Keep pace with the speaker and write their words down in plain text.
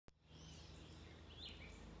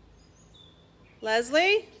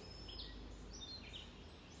Leslie?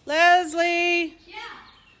 Leslie? Yeah.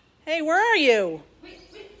 Hey, where are you? Wait.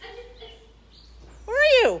 Where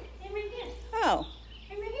are you? I'm right here. Oh.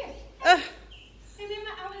 I'm right here. Uh,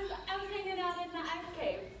 I was hanging out in the ice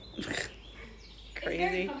cave. Crazy.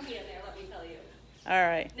 It's very comfy in there, let me tell you. All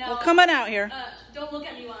right. No, Well, come on out here. Don't look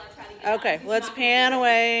at me while I try to get out. Okay, This is let's not pan gonna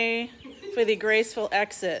away for the graceful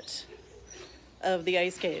exit of the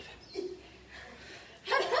ice cave.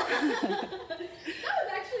 That was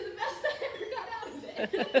actually the best I ever got out of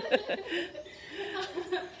it.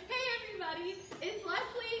 Hey everybody, it's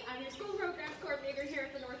Leslie. I'm your school programs coordinator here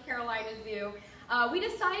at the North Carolina Zoo. We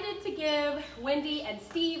decided to give Wendy and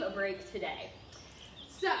Steve a break today.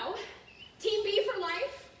 So, Team B for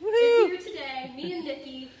Life is here today, me and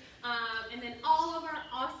Nikki, and then all of our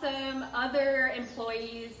awesome other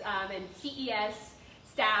employees and CES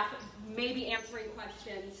staff may be answering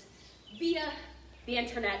questions via the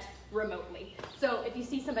internet remotely. So if you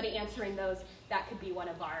see somebody answering those, that could be one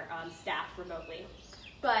of our staff remotely.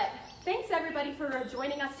 But thanks everybody for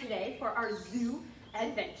joining us today for our zoo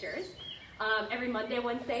adventures. Every Monday,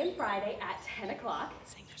 Wednesday, and Friday at 10 o'clock.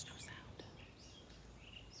 Saying there's no sound.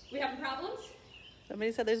 We having problems?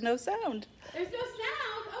 Somebody said there's no sound. There's no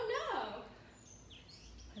sound? Oh no.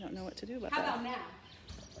 I don't know what to do about How that. about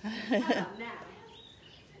now? How about now?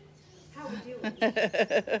 How we doing?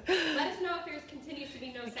 Let us know if there continues to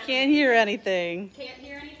be no sound. Can't hear anything. Can't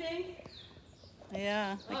hear anything?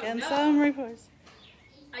 Yeah, Oh, again, no. some reports.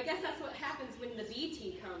 I guess that's what happens when the B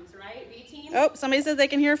team comes, right? B team? Oh, somebody says they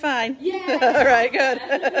can hear fine. Yeah. All right, good.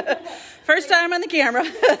 First time on the camera.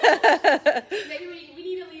 Maybe we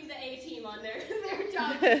need to leave the A team on their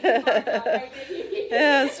job. Right?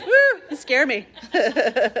 Yes, woo, you scare me.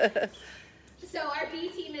 So our B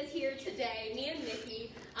team is here today, me and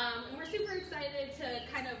Nikki, and we're super excited to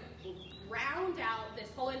kind of round out this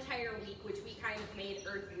whole entire week, which we kind of made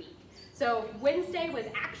Earth Week. So Wednesday was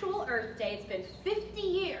actual Earth Day. It's been 50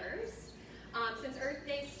 years since Earth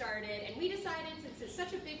Day started, and we decided, since it's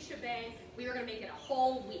such a big shebang, we were going to make it a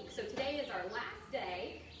whole week. So today is our last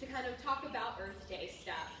day to kind of talk about Earth Day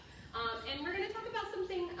stuff. And we're going to talk about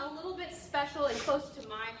something a little bit special and close to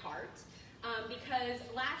my heart, because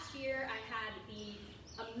last year I had the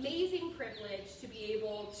amazing privilege to be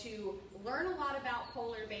able to learn a lot about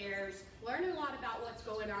polar bears, learn a lot about what's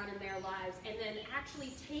going on in their lives, and then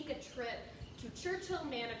actually take a trip to Churchill,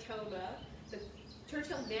 Manitoba.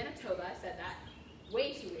 I said that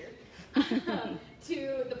way too weird,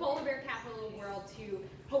 to the polar bear capital of the world to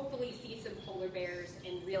hopefully see some polar bears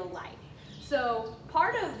in real life. So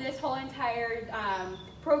part of this whole entire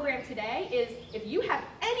program today is if you have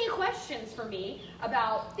any questions for me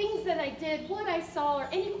about things that I did, what I saw, or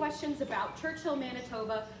any questions about Churchill,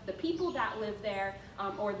 Manitoba, the people that live there,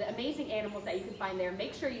 or the amazing animals that you can find there,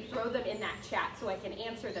 make sure you throw them in that chat so I can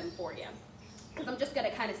answer them for you. Because I'm just going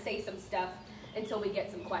to kind of say some stuff until we get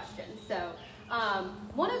some questions. So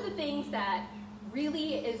one of the things that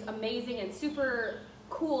really is amazing and super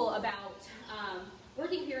cool about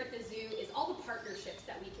working here at the zoo is all the partnerships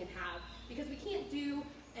that we can have, because we can't do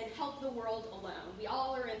and help the world alone. We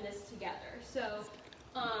all are in this together. So,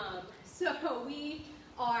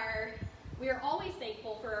 we are always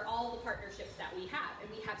thankful for all the partnerships that we have, and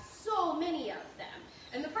we have so many of them.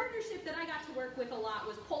 And the partnership that I got to work with a lot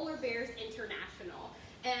was Polar Bears International.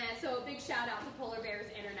 And so a big shout out to Polar Bears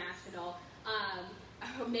International.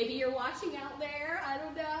 Maybe you're watching out there, I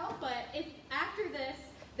don't know, but if after this,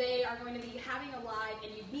 they are going to be having a live,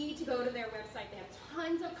 and you need to go to their website. They have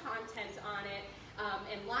tons of content on it,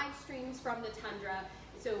 and live streams from the tundra.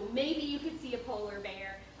 So maybe you could see a polar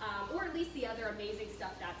bear, or at least the other amazing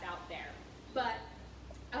stuff that's out there. But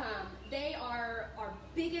they are our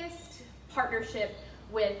biggest partnership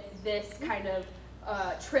with this kind of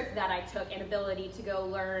trip that I took, and ability to go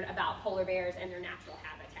learn about polar bears and their natural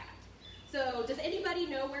habitat. So does anybody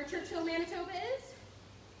know where Churchill, Manitoba is?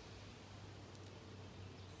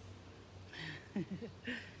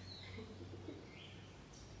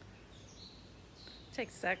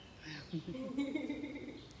 Takes a sec.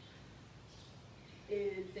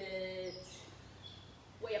 Is it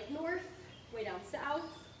way up north, way down south,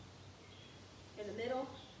 in the middle?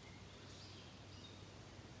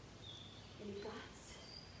 Any thoughts?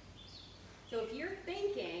 So if you're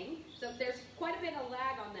thinking, so there's quite a bit of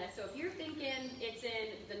lag on this, so if you're thinking it's in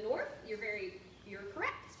the north, you're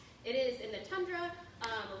correct. It is in the tundra,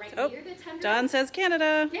 right near the tundra. Don says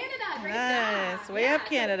Canada. Canada, great Nice, job. way up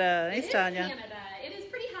Canada. So Nice, it is Tanya. Canada. It is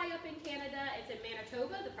pretty high up in Canada. It's in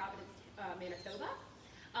Manitoba, the province Manitoba.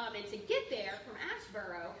 And to get there from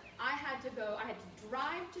Asheboro, I had to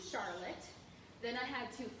drive to Charlotte. Then I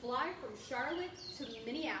had to fly from Charlotte to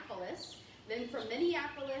Minneapolis. then from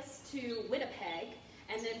Minneapolis to Winnipeg,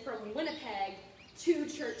 and then from Winnipeg to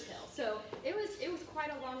Churchill. So it was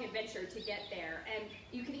quite a long adventure to get there, and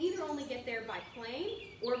you can either only get there by plane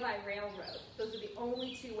or by railroad. Those are the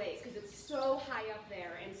only two ways, because it's so high up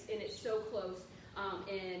there, and it's so close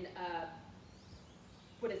in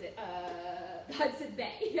what is it? Hudson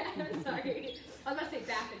Bay. Yeah, sorry, I was about to say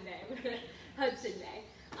Baffin Bay, Hudson Bay.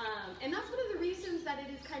 And that's one of the reasons that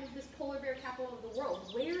it is kind of this polar bear capital of the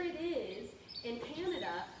world. Where it is in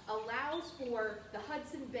Canada allows for the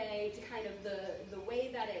Hudson Bay to kind of the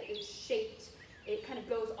way that it is shaped, it kind of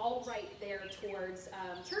goes all right there towards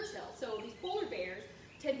Churchill. So these polar bears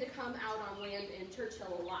tend to come out on land in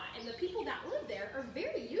Churchill a lot. And the people that live there are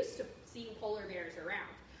very used to seeing polar bears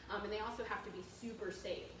around. And they also have to be super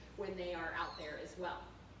safe when they are out there as well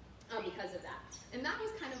because of that. And that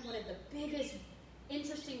was kind of one of the biggest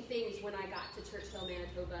interesting things when I got to Churchill,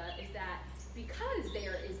 Manitoba, is that because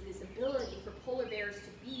there is this ability for polar bears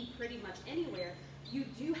to be pretty much anywhere, you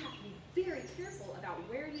do have to be very careful about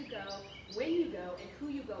where you go, when you go, and who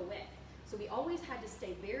you go with. So we always had to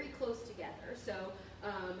stay very close together. So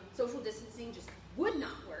social distancing just would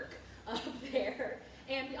not work up there.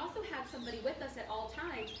 And we also had somebody with us at all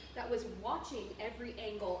times that was watching every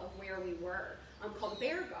angle of where we were, called a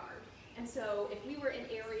bear guard. And so if we were in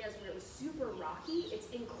areas where it was super rocky, it's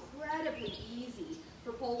incredibly easy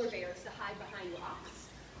for polar bears to hide behind rocks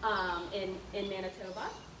in Manitoba,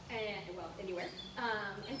 and well, anywhere.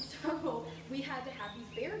 And so we had to have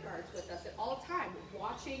these bear guards with us at all times,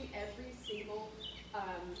 watching every single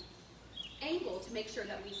angle to make sure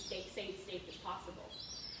that we stayed safe as possible.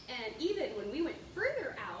 And even when we went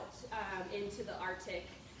further out into the Arctic,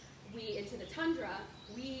 into the tundra,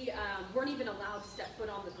 we weren't even allowed to step foot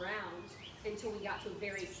on the ground until we got to a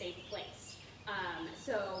very safe place.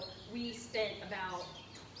 So we spent about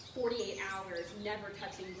 48 hours never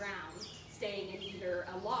touching ground, staying in either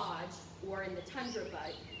a lodge or in the tundra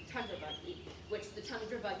buggy, which the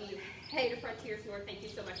tundra buggy, hey to Frontiers North, thank you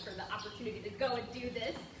so much for the opportunity to go and do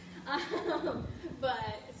this.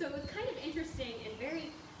 But so it was kind of interesting and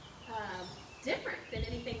very different than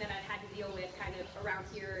anything that I've had to deal with kind of around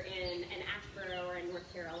here in Asheboro or in North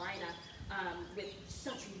Carolina with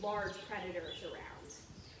such large predators around.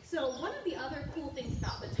 So one of the other cool things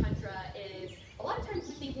about the tundra is a lot of times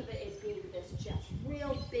we think of it as being this just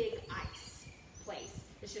real big ice place.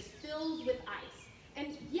 It's just filled with ice.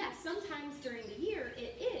 And yes, sometimes during the year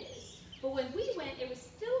it is. But when we went, it was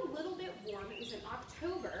still a little bit warm. It was in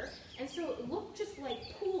October, and so it looked just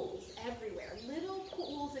like pools everywhere, little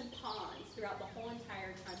pools and ponds throughout the whole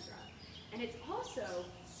entire tundra. And it's also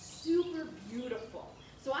super beautiful.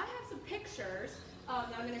 So I have some pictures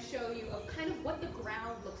that I'm going to show you of kind of what the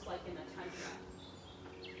ground looks like in the tundra.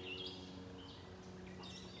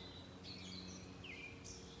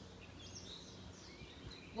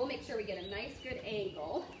 We'll make sure we get a nice, good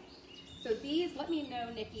angle. So these, let me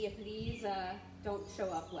know, Nikki, if these don't show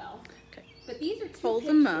up well. Okay. But these are two Fold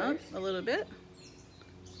pictures. them up a little bit.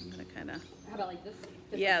 I'm going to kind of... How about like this?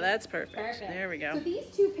 Yeah, that's perfect. Perfect. There we go. So these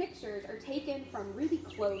two pictures are taken from really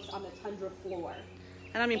close on the tundra floor.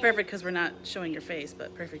 And I mean perfect because we're not showing your face,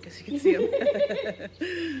 but perfect because you can see them.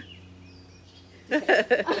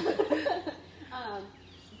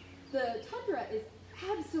 The tundra is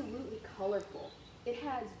absolutely colorful. It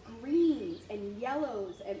has greens and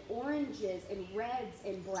yellows and oranges and reds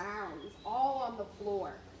and browns all on the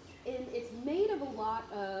floor. And it's made of a lot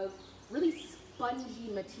of really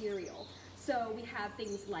spongy material. So we have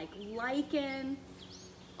things like lichen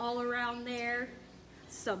all around there,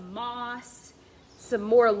 some moss, some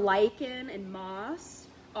more lichen and moss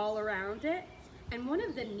all around it. And one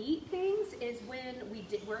of the neat things is when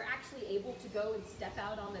we're actually able to go and step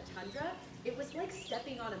out on the tundra, it was like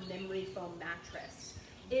stepping on a memory foam mattress.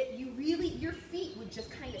 Your feet would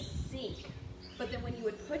just kind of sink. But then when you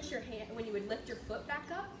would lift your foot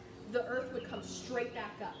back up, the earth would come straight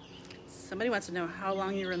back up. Somebody wants to know how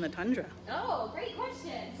long you were in the tundra. Oh, great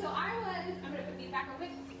question. So I'm going to put these back real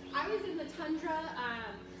quick. I was in the tundra,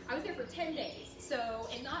 I was there for 10 days.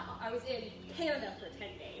 I was in Canada for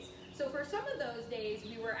 10 days. So for some of those days,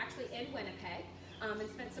 we were actually in Winnipeg and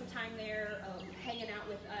spent some time there hanging out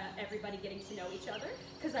with everybody, getting to know each other.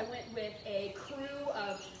 Because I went with a crew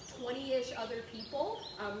of 20-ish other people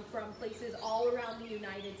from places all around the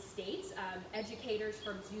United States, educators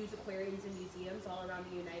from zoos, aquariums, and museums all around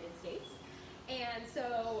the United States. And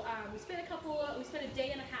so we spent a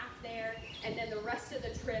day and a half there, and then the rest of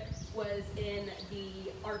the trip was in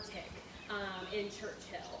the Arctic, in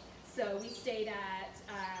Churchill. So we stayed at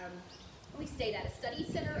a study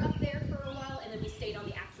center up there for a while, and then we stayed on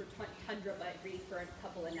the actual tundra buggy for a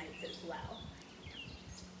couple of nights as well.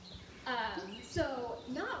 So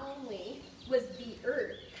not only was the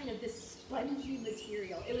earth kind of this spongy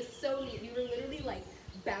material, it was so neat. You were literally like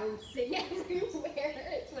bouncing everywhere.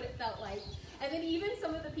 It's what it felt like. And then even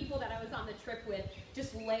some of the people that I was on the trip with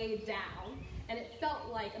just laid down, and it felt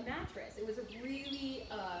like a mattress. It was a really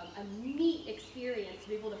a neat experience to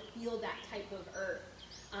be able to feel that type of earth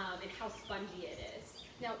and how spongy it is.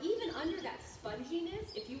 Now, even under that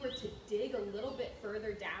sponginess, if you were to dig a little bit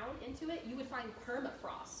further down into it, you would find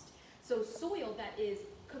permafrost. So soil that is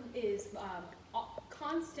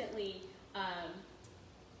constantly,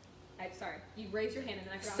 I'm sorry, you raised your hand and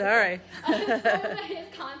then I forgot. Sorry. Soil that is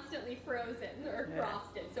constantly frozen or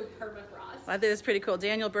frosted, so permafrost. I think it's pretty cool.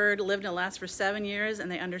 Daniel Bird lived in Alaska for 7 years,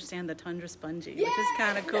 and they understand the tundra spongy, which is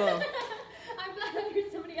kind of cool. I'm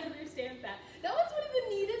glad somebody understands that. That was one of the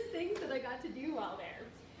neatest things that I got to do while there.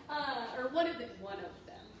 Or one of them.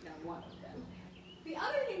 The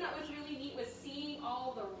other thing that was really neat was seeing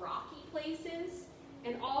all the rocky places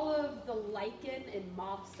and all of the lichen and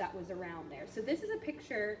moss that was around there. So this is a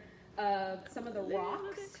picture of some of the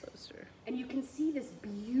rocks. Closer. And you can see this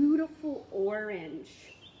beautiful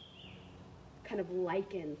orange kind of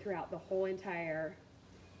lichen throughout the whole entire,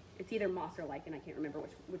 it's either moss or lichen, I can't remember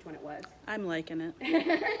which one it was. I'm liking it.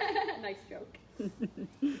 Nice joke.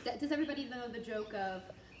 Does everybody know the joke of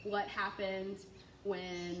what happened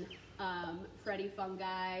when Freddie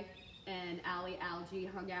Fungi and Allie Algae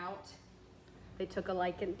hung out? They took a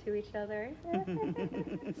liking to each other.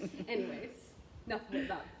 Anyways, enough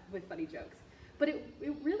with funny jokes. But it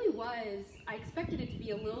really was, I expected it to be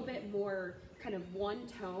a little bit more kind of one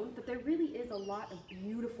tone, but there really is a lot of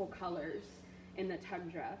beautiful colors in the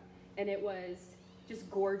tundra. And it was just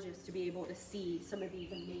gorgeous to be able to see some of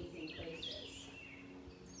these amazing places.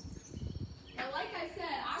 Now, like I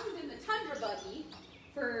said, I was in the tundra buggy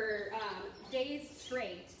for days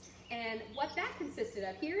straight, and what that consisted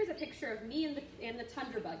of, here is a picture of me in the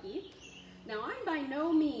tundra buggy. Now, I'm by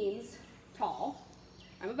no means tall.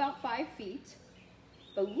 I'm about 5 feet,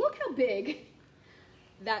 but look how big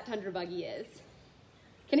that tundra buggy is.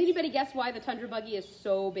 Can anybody guess why the tundra buggy is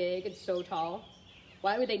so big and so tall?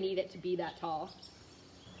 Why would they need it to be that tall?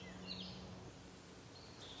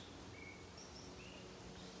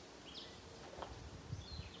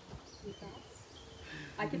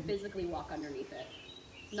 I could physically walk underneath it.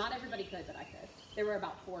 Not everybody could, but I could. There were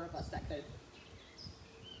about 4 of us that could.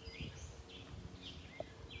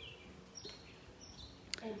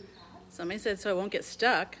 Somebody said so it won't get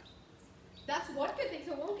stuck. That's one good thing,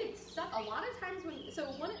 so it won't get stuck. A lot of times one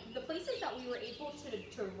of the places that we were able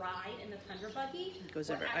to ride in the tundra buggy Goes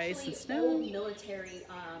were over actually ice and snow. old military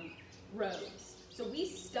roads. So we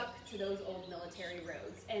stuck to those old military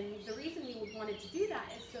roads. And the reason we wanted to do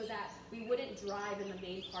that is so that we wouldn't drive in the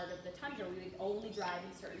main part of the tundra. We would only drive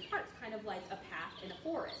in certain parts, kind of like a path in a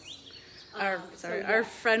forest. Our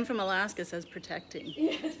friend from Alaska says protecting.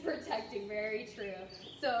 Yes, protecting, very true.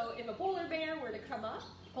 So if a polar bear were to come up,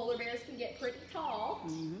 polar bears can get pretty tall.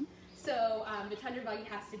 Mm-hmm. So the tundra buggy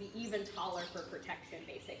has to be even taller for protection,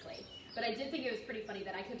 basically. But I did think it was pretty funny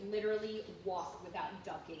that I could literally walk without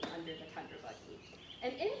ducking under the tundra buggy.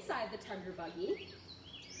 And inside the tundra buggy,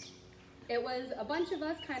 it was a bunch of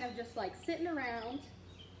us kind of just like sitting around,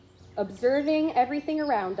 observing everything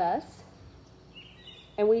around us.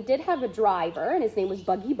 And we did have a driver, and his name was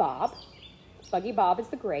Buggy Bob. Buggy Bob is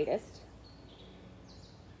the greatest.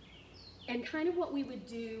 And kind of what we would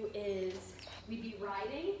do is we'd be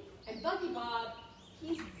riding, and Buggy Bob,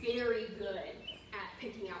 he's very good at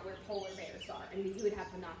picking out where polar bears are, and he would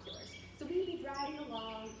have binoculars. So we'd be driving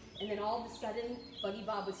along, and then all of a sudden, Buggy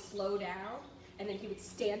Bob would slow down, and then he would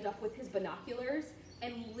stand up with his binoculars,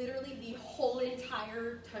 and literally the whole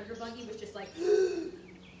entire tundra buggy was just like,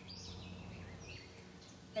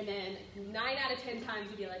 and then 9 out of 10 times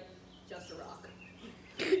you'd be like, just a rock.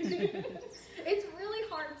 It's really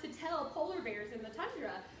hard to tell polar bears in the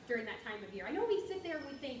tundra during that time of year. I know we sit there and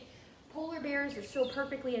we think polar bears are so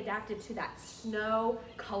perfectly adapted to that snow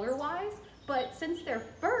color-wise, but since their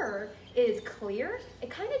fur is clear, it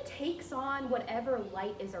kind of takes on whatever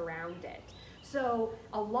light is around it. So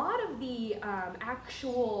a lot of the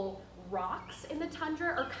actual rocks in the tundra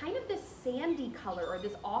are kind of this sandy color or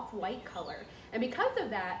this off-white color. And because of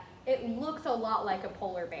that, it looks a lot like a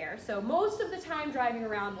polar bear. So most of the time driving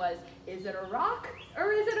around was, is it a rock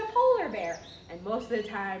or is it a polar bear? And most of the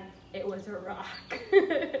time, it was a rock.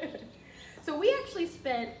 So we actually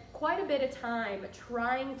spent quite a bit of time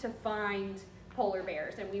trying to find polar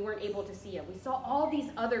bears, and we weren't able to see them. We saw all these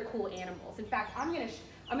other cool animals. In fact, I'm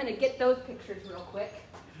gonna get those pictures real quick.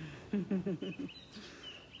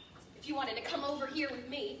 If you wanted to come over here with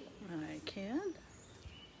me. I can.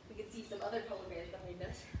 We could see some other polar bears behind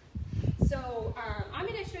us. So I'm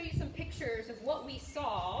going to show you some pictures of what we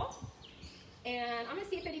saw, and I'm going to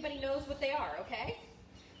see if anybody knows what they are, okay?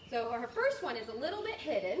 So our first one is a little bit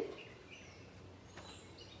hidden.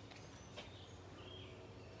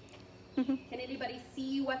 Can anybody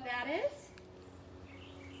see what that is?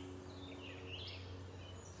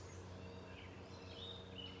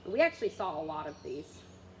 We actually saw a lot of these.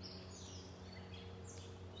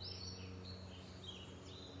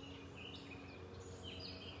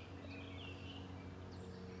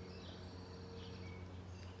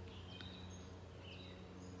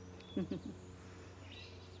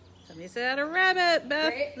 Somebody said a rabbit,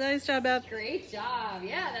 Beth. Great. Nice job, Beth. Great job.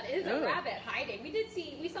 Yeah, that is a rabbit hiding.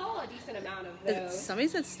 We saw a decent amount of those. Somebody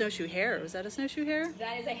said snowshoe hare. Was that a snowshoe hare?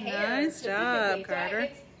 That is a hare. Nice job, Carter.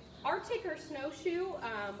 It's Arctic or snowshoe.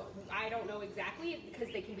 I don't know exactly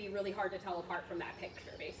because they can be really hard to tell apart from that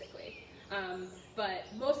picture, basically. But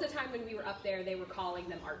most of the time when we were up there, they were calling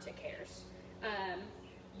them Arctic hares.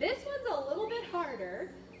 This one's a little bit harder,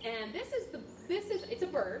 and it's a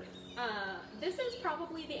bird. This is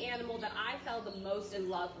probably the animal that I fell the most in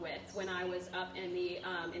love with when I was up in the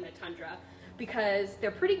tundra, because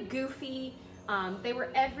they're pretty goofy. They were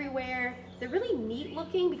everywhere. They're really neat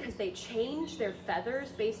looking because they change their feathers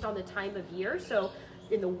based on the time of year. So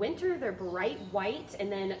in the winter, they're bright white,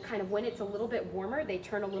 and then kind of when it's a little bit warmer, they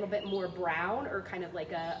turn a little bit more brown or kind of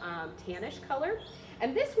like a tannish color.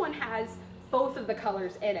 And this one has both of the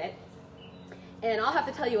colors in it. And I'll have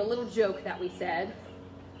to tell you a little joke that we said.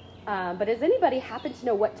 But does anybody happen to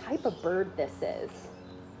know what type of bird this is?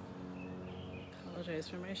 Apologize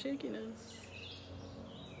for my shakiness.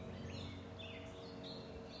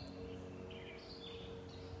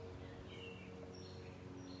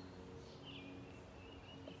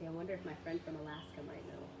 See, I wonder if my friend from Alaska might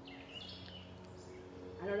know.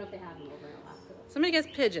 I don't know if they have them over in Alaska. Somebody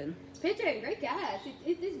guessed pigeon. Pigeon, great guess.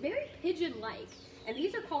 It is very pigeon-like. And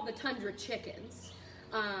these are called the tundra chickens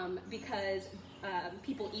because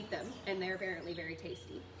people eat them, and they're apparently very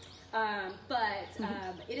tasty.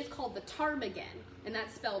 It is called the ptarmigan, and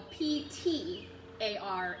that's spelled Ptarmigan.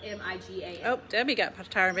 Oh, Debbie got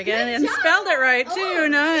ptarmigan and spelled it right too.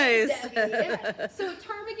 Nice. Yeah. So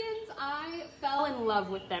ptarmigans, I fell in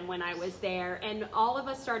love with them when I was there, and all of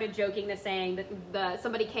us started joking to saying that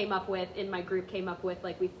somebody came up with, in my group came up with,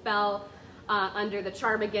 like, we fell under the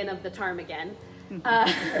ptarmigan of the ptarmigan.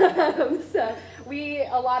 So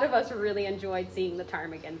a lot of us really enjoyed seeing the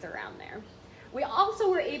ptarmigans around there. We also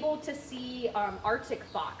were able to see Arctic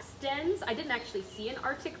fox dens. I didn't actually see an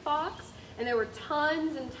Arctic fox, and there were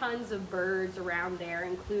tons and tons of birds around there,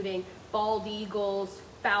 including bald eagles,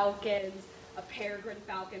 falcons, a peregrine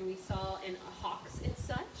falcon we saw, and hawks and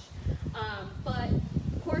such. But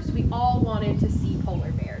of course, we all wanted to see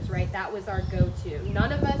polar bears, right? That was our go-to.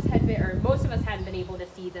 None of us had been, or most of us hadn't been able to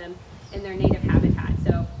see them in their native habitat.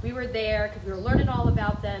 So we were there because we were learning all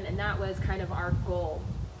about them, and that was kind of our goal.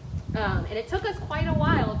 And it took us quite a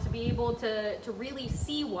while to be able to really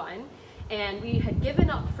see one, and we had given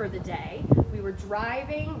up for the day. We were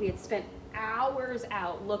driving, we had spent hours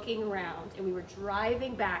out looking around, and we were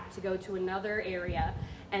driving back to go to another area,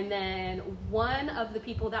 and then one of the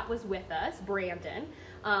people that was with us, Brandon,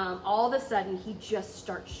 all of a sudden he just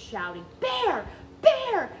starts shouting, "Bear!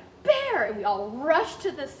 Bear! Bear!" And we all rushed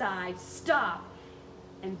to the side, stopped,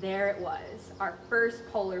 and there it was, our first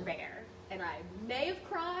polar bear. And I may have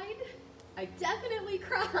cried. I definitely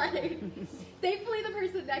cried. Thankfully, the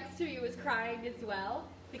person next to me was crying as well,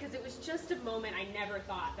 because it was just a moment I never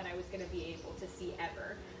thought that I was going to be able to see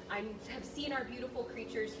ever. I have seen our beautiful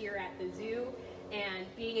creatures here at the zoo, and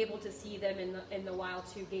being able to see them in the wild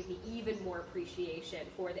too gave me even more appreciation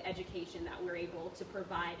for the education that we're able to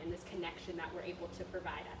provide and this connection that we're able to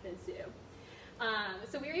provide at the zoo.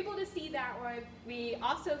 So we were able to see that one. We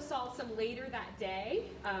also saw some later that day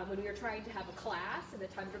when we were trying to have a class in the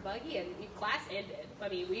tundra buggy, and class ended. I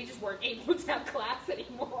mean, we just weren't able to have class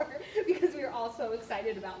anymore because we were all so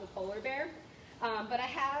excited about the polar bear. But I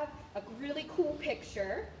have a really cool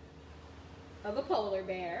picture of a polar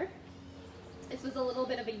bear. This was a little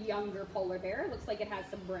bit of a younger polar bear. It looks like it has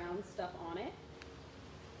some brown stuff on it.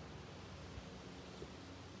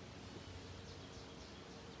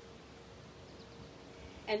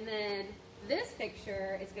 And then this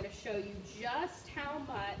picture is going to show you just how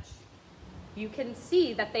much you can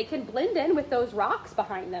see that they can blend in with those rocks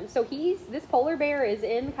behind them. So this polar bear is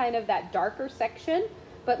in kind of that darker section,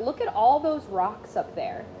 but look at all those rocks up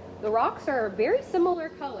there. The rocks are a very similar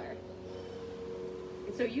color.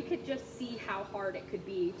 And so you could just see how hard it could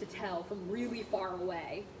be to tell from really far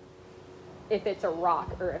away if it's a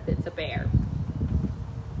rock or if it's a bear.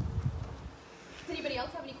 Does anybody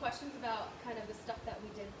else have any questions about kind of the stuff that we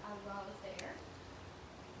did while I was there?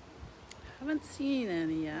 Haven't seen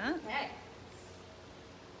any yet. Okay.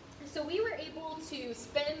 So we were able to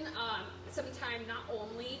spend some time not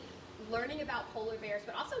only learning about polar bears,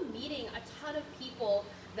 but also meeting a ton of people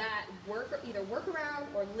that either work around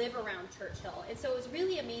or live around Churchill. And so it was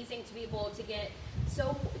really amazing to be able to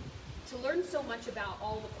to learn so much about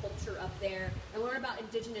all the culture up there and learn about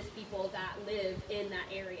indigenous people that live in that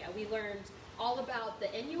area. We learned all about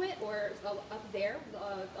the Inuit, or up there,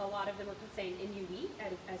 a lot of them are saying Inuit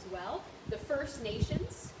as well, the First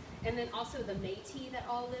Nations, and then also the Métis that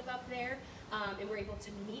all live up there. And we're able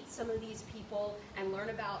to meet some of these people and learn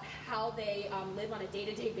about how they live on a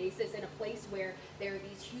day-to-day basis in a place where there are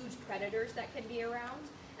these huge predators that can be around.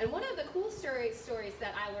 And one of the cool stories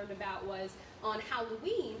that I learned about was on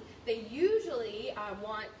Halloween, they usually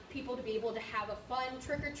want people to be able to have a fun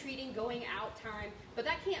trick-or-treating, going out time, but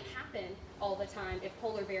that can't happen all the time if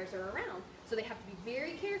polar bears are around. So they have to be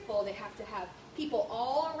very careful. They have to have people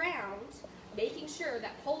all around making sure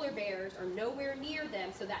that polar bears are nowhere near them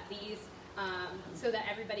so that so that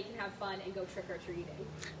everybody can have fun and go trick-or-treating.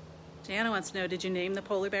 Jana wants to know, did you name the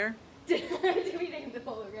polar bear? Did we name the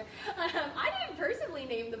polar bear? I didn't personally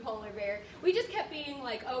name the polar bear. We just kept being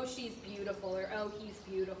like, oh, she's beautiful, or oh, he's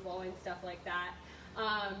beautiful, and stuff like that.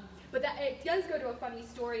 But it does go to a funny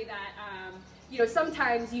story that,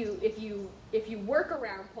 sometimes if you work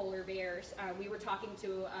around polar bears, we were talking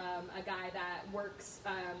to a guy that works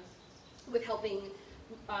with helping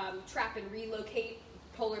trap and relocate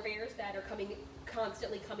polar bears that are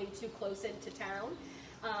constantly coming too close into town.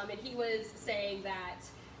 And he was saying that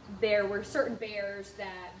there were certain bears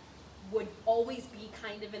that would always be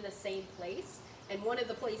kind of in the same place. And one of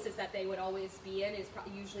the places that they would always be in is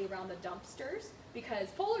usually around the dumpsters, because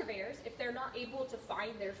polar bears, if they're not able to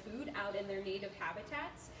find their food out in their native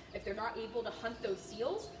habitats, if they're not able to hunt those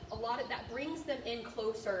seals, a lot of that brings them in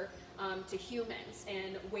closer to humans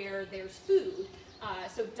and where there's food.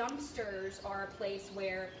 So dumpsters are a place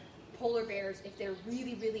where polar bears, if they're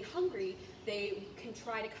really, really hungry, they can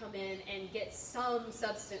try to come in and get some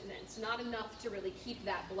subsistence, not enough to really keep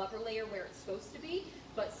that blubber layer where it's supposed to be,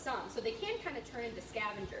 but some. So they can kind of turn into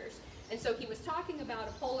scavengers. And so he was talking about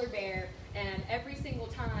a polar bear, and every single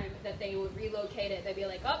time that they would relocate it, they'd be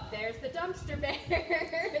like, oh, there's the dumpster bear,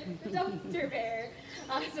 it's the dumpster bear.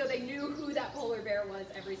 So they knew who that polar bear was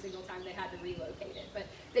every single time they had to relocate it. But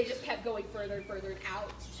they just kept going further and further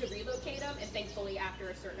out to relocate them, and thankfully after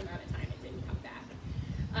a certain amount of time it didn't come back.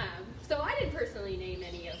 So I didn't personally name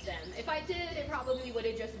any of them. If I did, it probably would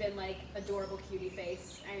have just been like adorable cutie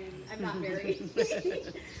face, and I'm not very...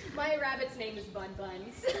 My rabbit's name is Bun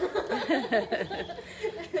Buns.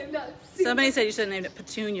 Somebody said you should have named it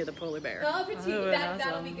Petunia the polar bear. Oh, Petunia, Oh,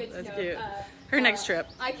 that'll awesome. be good to That's know. cute. Her next trip.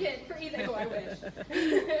 I can, for either, I wish.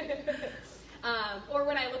 Or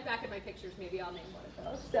when I look back at my pictures, maybe I'll name one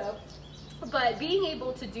of those. So, but being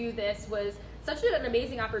able to do this was such an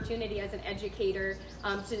amazing opportunity as an educator,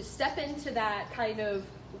 to step into that kind of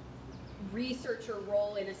researcher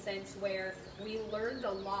role, in a sense, where we learned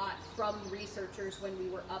a lot from researchers when we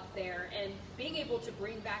were up there, and being able to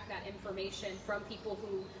bring back that information from people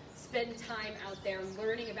who spend time out there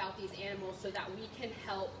learning about these animals so that we can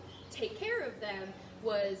help take care of them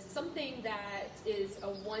was something that is a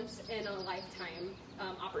once in a lifetime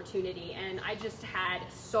opportunity. And I just had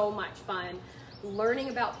so much fun learning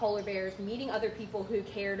about polar bears, meeting other people who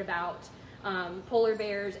cared about polar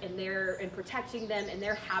bears and protecting them and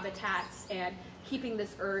their habitats and keeping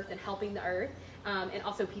this earth and helping the earth, and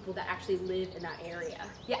also people that actually live in that area.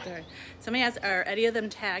 Yeah. Sorry. Somebody asked, are any of them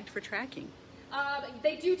tagged for tracking?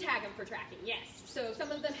 They do tag them for tracking, yes. So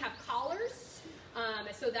some of them have collars,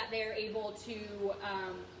 so that they're able to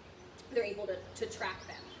track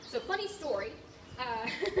them. So funny story.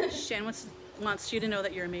 Shan wants you to know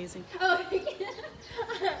that you're amazing. Oh,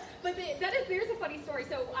 but there's a funny story.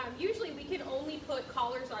 So usually we can only put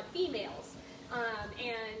collars on females.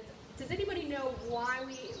 And does anybody know why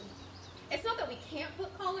it's not that we can't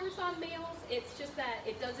put collars on males, it's just that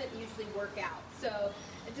it doesn't usually work out. So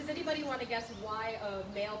does anybody want to guess why a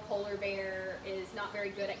male polar bear is not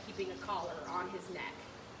very good at keeping a collar on his neck?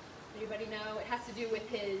 Anybody know? It has to do with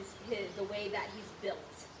the way that he's built.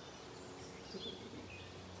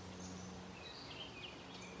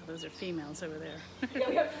 Those are females over there.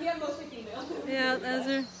 Yeah, we have mostly females. Yeah,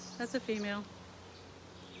 that's a female.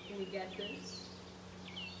 Any guesses?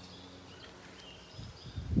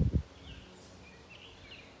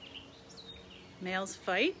 Males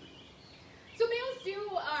fight? So males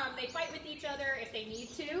do, they fight with each other if they need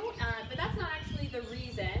to, but that's not actually the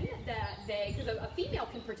reason that because a female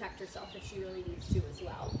can protect herself if she really needs to as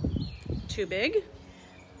well. too big?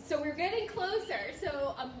 So we're getting closer.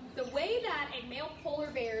 So the way that a male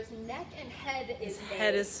polar bear's neck and head is made,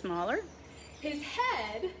 Head is smaller? his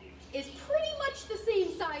head is pretty much the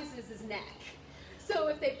same size as his neck. So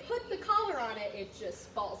if they put the collar on it, it just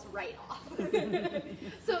falls right off.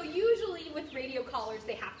 So usually with radio collars,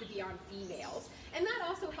 they have to be on females. And that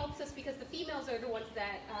also helps us because the females are the ones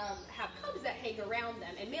that have cubs that hang around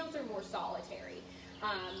them, and males are more solitary.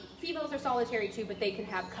 Females are solitary too, but they can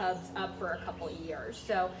have cubs up for a couple of years.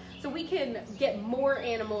 So we can get more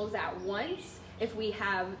animals at once if we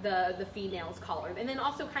have the females collared, and then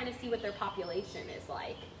also kind of see what their population is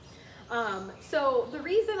like. So the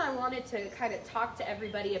reason I wanted to kind of talk to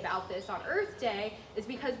everybody about this on Earth Day is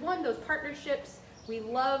because, one, those partnerships, we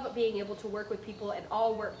love being able to work with people and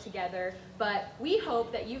all work together, but we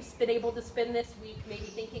hope that you've been able to spend this week maybe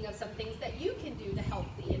thinking of some things that you can do to help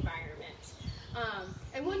the environment.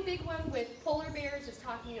 And one big one with polar bears is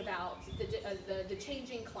talking about the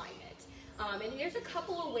changing climate. And there's a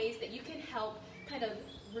couple of ways that you can help kind of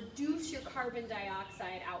reduce your carbon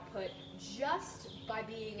dioxide output just by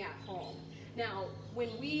being at home. Now, when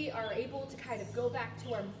we are able to kind of go back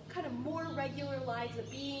to our kind of more regular lives of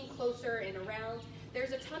being closer and around,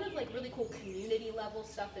 there's a ton of like really cool community level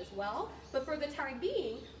stuff as well. But for the time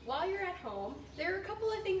being, while you're at home, there are a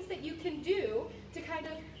couple of things that you can do to kind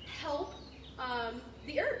of help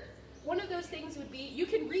the earth. One of those things would be you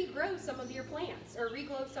can regrow some of your plants or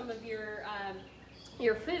regrow some of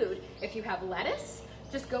your food. If you have lettuce,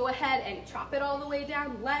 just go ahead and chop it all the way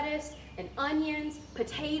down. Lettuce and onions,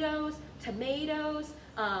 potatoes, tomatoes,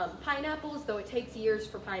 pineapples, though it takes years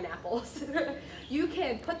for pineapples. You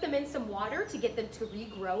can put them in some water to get them to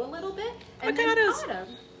regrow a little bit. And Avocados. Then pot them.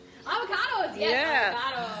 Avocados, yes, Yeah.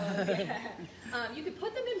 avocados. Yeah. You can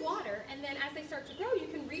put them in water, and then as they start to grow, you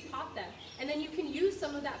can repot them. And then you can use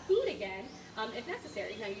some of that food again if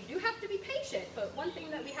necessary. Now, you do have to be patient, but one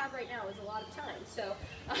thing that we have right now is a lot of time. So,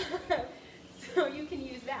 so you can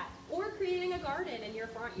use that. Or creating a garden in your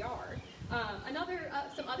front yard.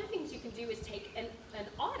 Some other things you can do is take an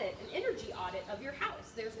audit, an energy audit of your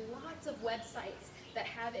house. There's lots of websites that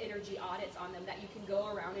have energy audits on them that you can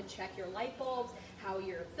go around and check your light bulbs, how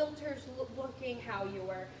your filters looking, how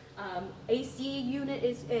your AC unit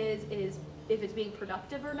is if it's being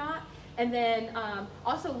productive or not. And then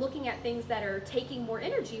also looking at things that are taking more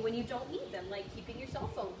energy when you don't need them, like keeping your cell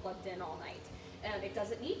phone plugged in all night. It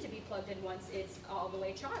doesn't need to be plugged in once it's all the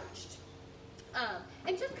way charged.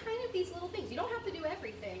 And just kind of these little things. You don't have to do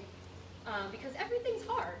everything because everything's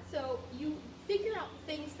hard. So you figure out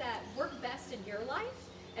things that work best in your life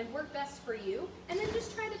and work best for you, and then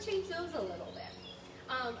just try to change those a little bit.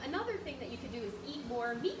 Another thing that you could do is eat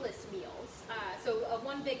more meatless meals. So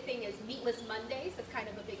one big thing is Meatless Mondays. That's kind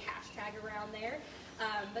of a big hashtag around there.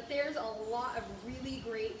 But there's a lot of really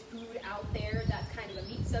great food out there that's kind of a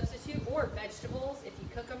meat substitute, or vegetables if you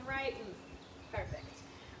cook them right. Perfect.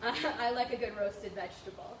 I like a good roasted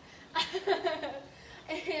vegetable.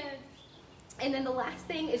 And then the last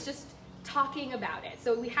thing is just talking about it.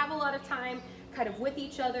 So we have a lot of time kind of with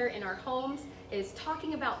each other in our homes, is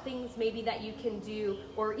talking about things maybe that you can do,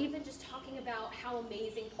 or even just talking about how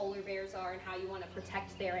amazing polar bears are and how you want to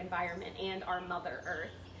protect their environment and our Mother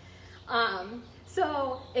Earth.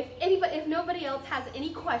 So if nobody else has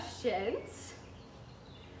any questions,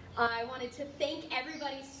 I wanted to thank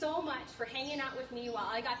everybody so much for hanging out with me while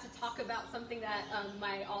I got to talk about something that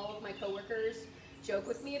all of my coworkers joke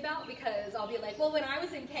with me about, because I'll be like, well, when I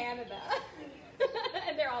was in Canada,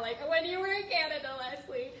 and they're all like, when you were in Canada,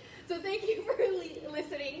 Leslie. So thank you for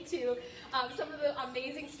listening to some of the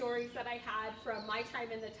amazing stories that I had from my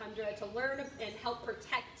time in the tundra to learn and help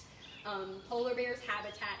protect polar bears'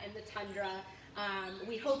 habitat in the tundra.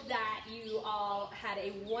 We hope that you all had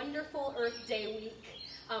a wonderful Earth Day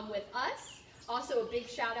week with us. Also, a big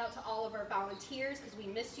shout out to all of our volunteers, because we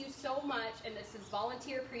miss you so much, and this is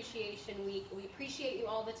Volunteer Appreciation Week. We appreciate you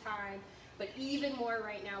all the time, but even more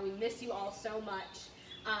right now, we miss you all so much.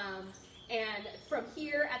 And from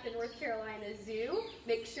here at the North Carolina Zoo,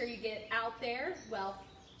 make sure you get out there. Well,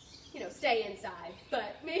 stay inside,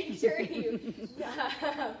 but make sure you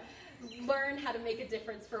learn how to make a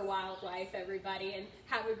difference for wildlife, everybody, and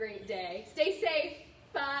have a great day. Stay safe.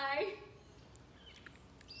 Bye.